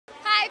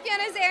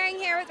Fiona Zaring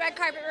here with Red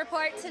Carpet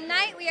Report.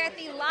 Tonight we are at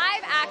the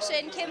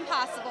live-action Kim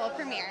Possible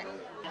premiere.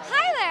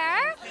 Hi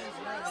there!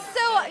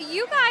 So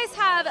you guys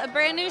have a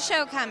brand new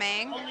show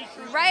coming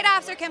right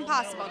after Kim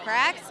Possible,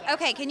 correct?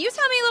 Okay, can you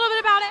tell me a little bit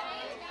about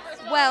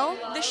it?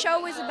 Well, the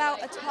show is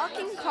about a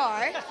talking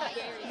car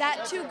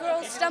that two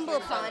girls stumble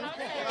upon,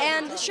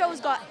 and the show's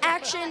got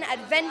action,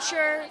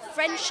 adventure,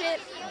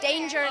 friendship,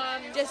 danger,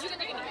 just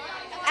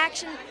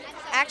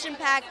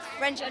action-packed,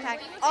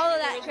 friendship-packed, all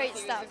of that great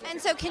stuff. And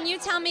so can you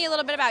tell me a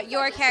little bit about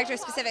your character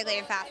specifically,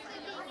 in fact?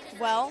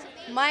 Well,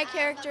 my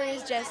character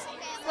is just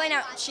plain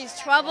out, she's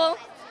trouble,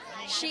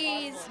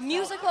 she's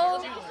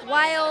musical,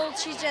 wild,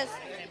 she's just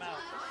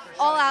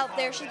all out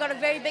there. She's got a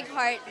very big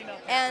heart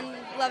and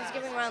loves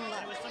giving around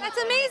love.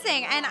 That's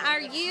amazing. And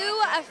are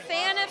you a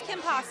fan of Kim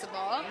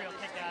Possible?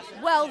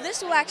 Well,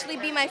 this will actually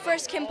be my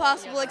first Kim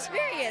Possible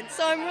experience,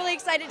 so I'm really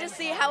excited to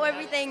see how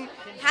everything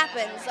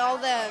happens,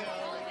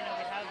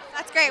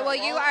 That's great. Well,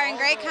 you are in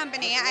great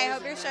company. I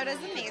hope your show does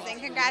amazing.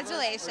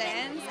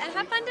 Congratulations, and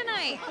have fun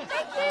tonight.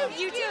 Thank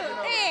you. You too.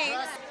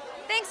 Thanks.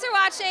 Thanks for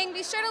watching.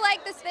 Be sure to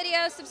like this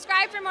video,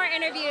 subscribe for more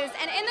interviews,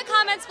 and in the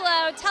comments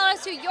below, tell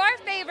us who your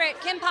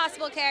favorite Kim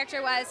Possible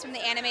character was from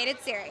the animated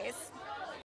series.